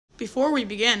Before we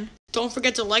begin, don't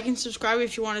forget to like and subscribe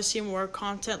if you want to see more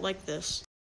content like this.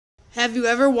 Have you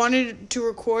ever wanted to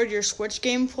record your Switch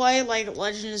gameplay like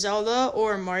Legend of Zelda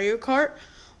or Mario Kart?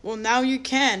 Well, now you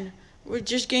can. We're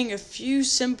just getting a few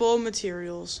simple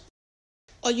materials.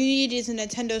 All you need is a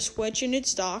Nintendo Switch in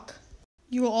its dock.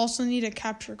 You will also need a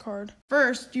capture card.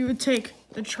 First, you would take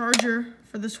the charger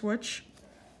for the Switch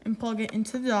and plug it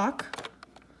into the dock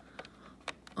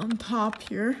on top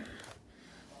here.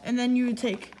 And then you would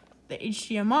take the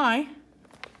HDMI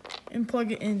and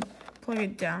plug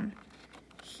it down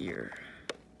here.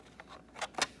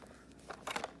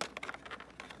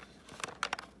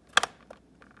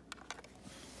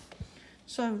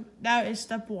 So that is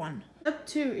step one. Step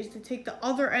two is to take the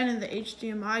other end of the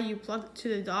HDMI you plug to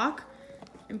the dock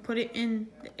and put it in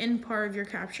the end part of your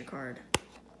capture card.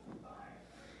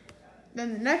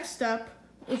 Then the next step,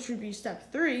 which would be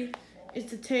step three, is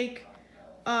to take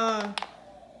a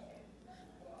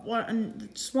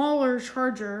smaller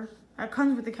charger that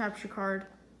comes with the capture card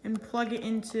and plug it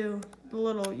into the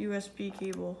little USB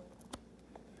cable.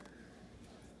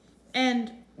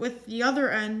 And with the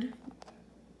other end,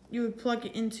 you would plug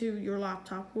it into your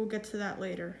laptop. We'll get to that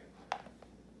later.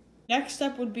 Next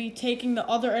step would be taking the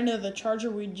other end of the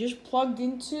charger we just plugged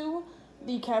into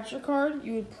the capture card.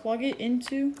 You would plug it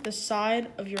into the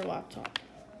side of your laptop.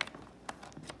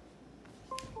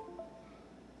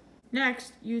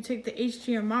 Next, you would take the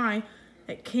HDMI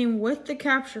that came with the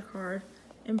capture card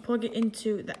and plug it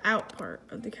into the out part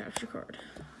of the capture card.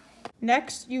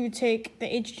 Next, you would take the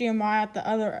HDMI at the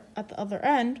other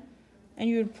end and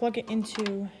you would plug it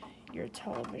into your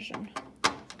television.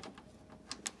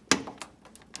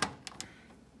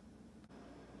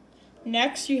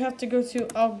 Next, you have to go to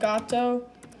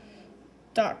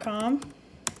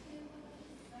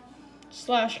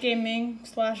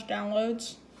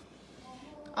elgato.com/gaming/downloads.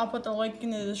 I'll put the link in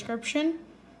the description.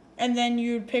 And then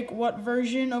you would pick what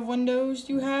version of Windows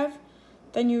you have.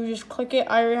 Then you would just click it.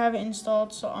 I already have it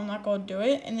installed, so I'm not going to do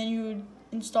it. And then you would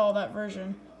install that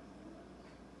version.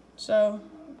 So,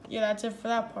 yeah, that's it for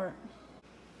that part.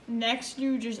 Next,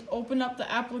 you just open up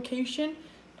the application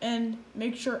and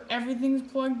make sure everything's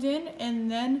plugged in.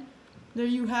 And then there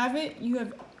you have it. You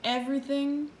have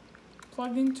everything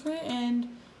plugged into it. And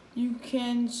you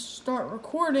can start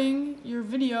recording your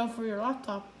video for your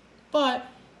laptop. But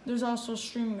there's also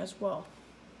streaming as well.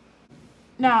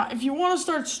 Now, if you want to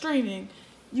start streaming,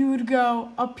 you would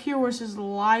go up here where it says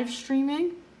live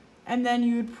streaming, and then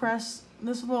you would press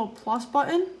this little plus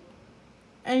button,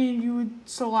 and you would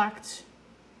select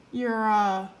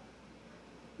your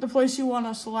the place you want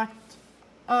to select,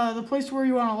 the place where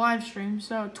you want to live stream.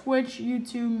 So Twitch,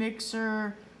 YouTube,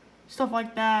 Mixer, stuff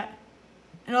like that.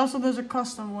 And also there's a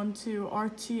custom one too,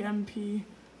 RTMP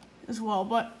as well.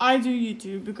 But I do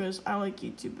YouTube because I like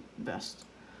YouTube best.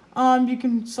 You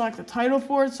can select the title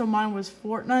for it. So mine was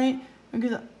Fortnite because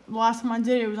the last time I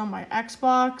did it was on my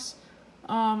Xbox.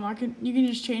 You can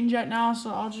just change that now,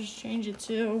 so I'll just change it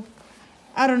to,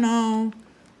 I don't know,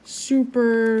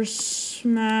 Super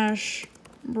Smash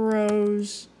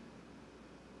Bros.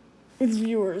 With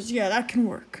viewers. Yeah, that can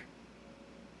work.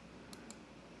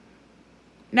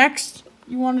 Next,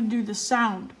 you want to do the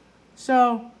sound.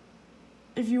 So,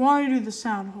 if you want to do the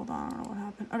sound, hold on, I don't know what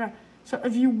happened. Okay, so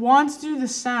if you want to do the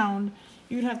sound,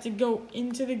 you'd have to go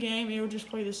into the game and it would just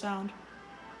play the sound.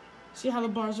 See how the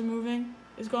bars are moving?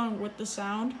 It's going with the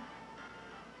sound.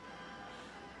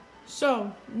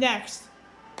 So, next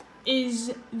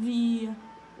is the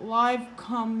live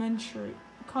commentary.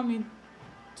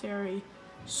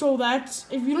 So that's,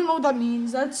 if you don't know what that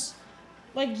means, that's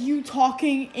like you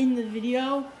talking in the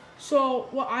video. So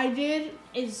what I did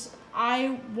is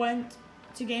I went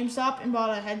to GameStop and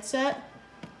bought a headset.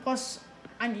 Plus,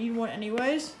 I need one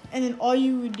anyways. And then all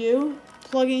you would do,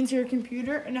 plug it into your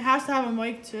computer, and it has to have a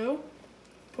mic too.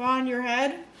 Put on your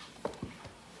head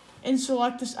and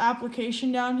select this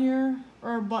application down here,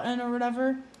 or a button or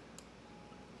whatever.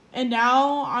 And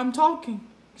now I'm talking.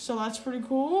 So that's pretty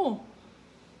cool.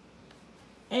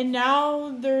 And now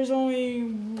there's only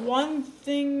one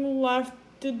thing left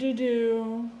to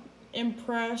do and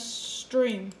press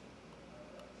stream.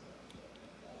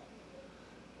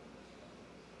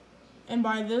 And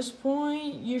by this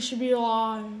point, you should be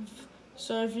live.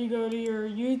 So if you go to your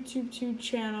YouTube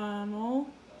channel,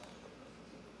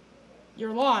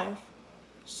 you're live.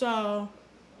 So,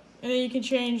 and then you can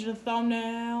change the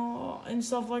thumbnail and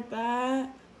stuff like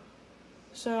that.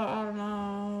 So, I don't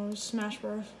know, Smash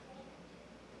Bros.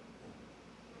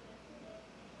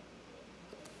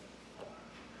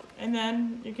 And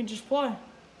then you can just play.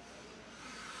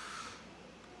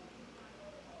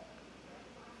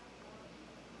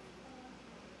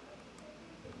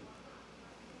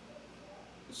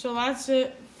 So that's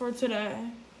it for today.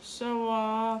 So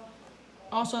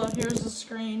also here's the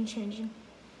screen changing.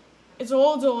 It's a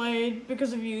little delayed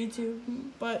because of YouTube,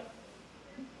 but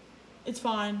it's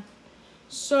fine.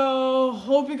 So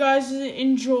hope you guys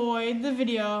enjoyed the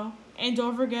video, and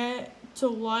don't forget to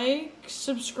like,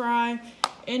 subscribe,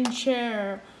 and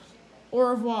share. Au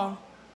revoir.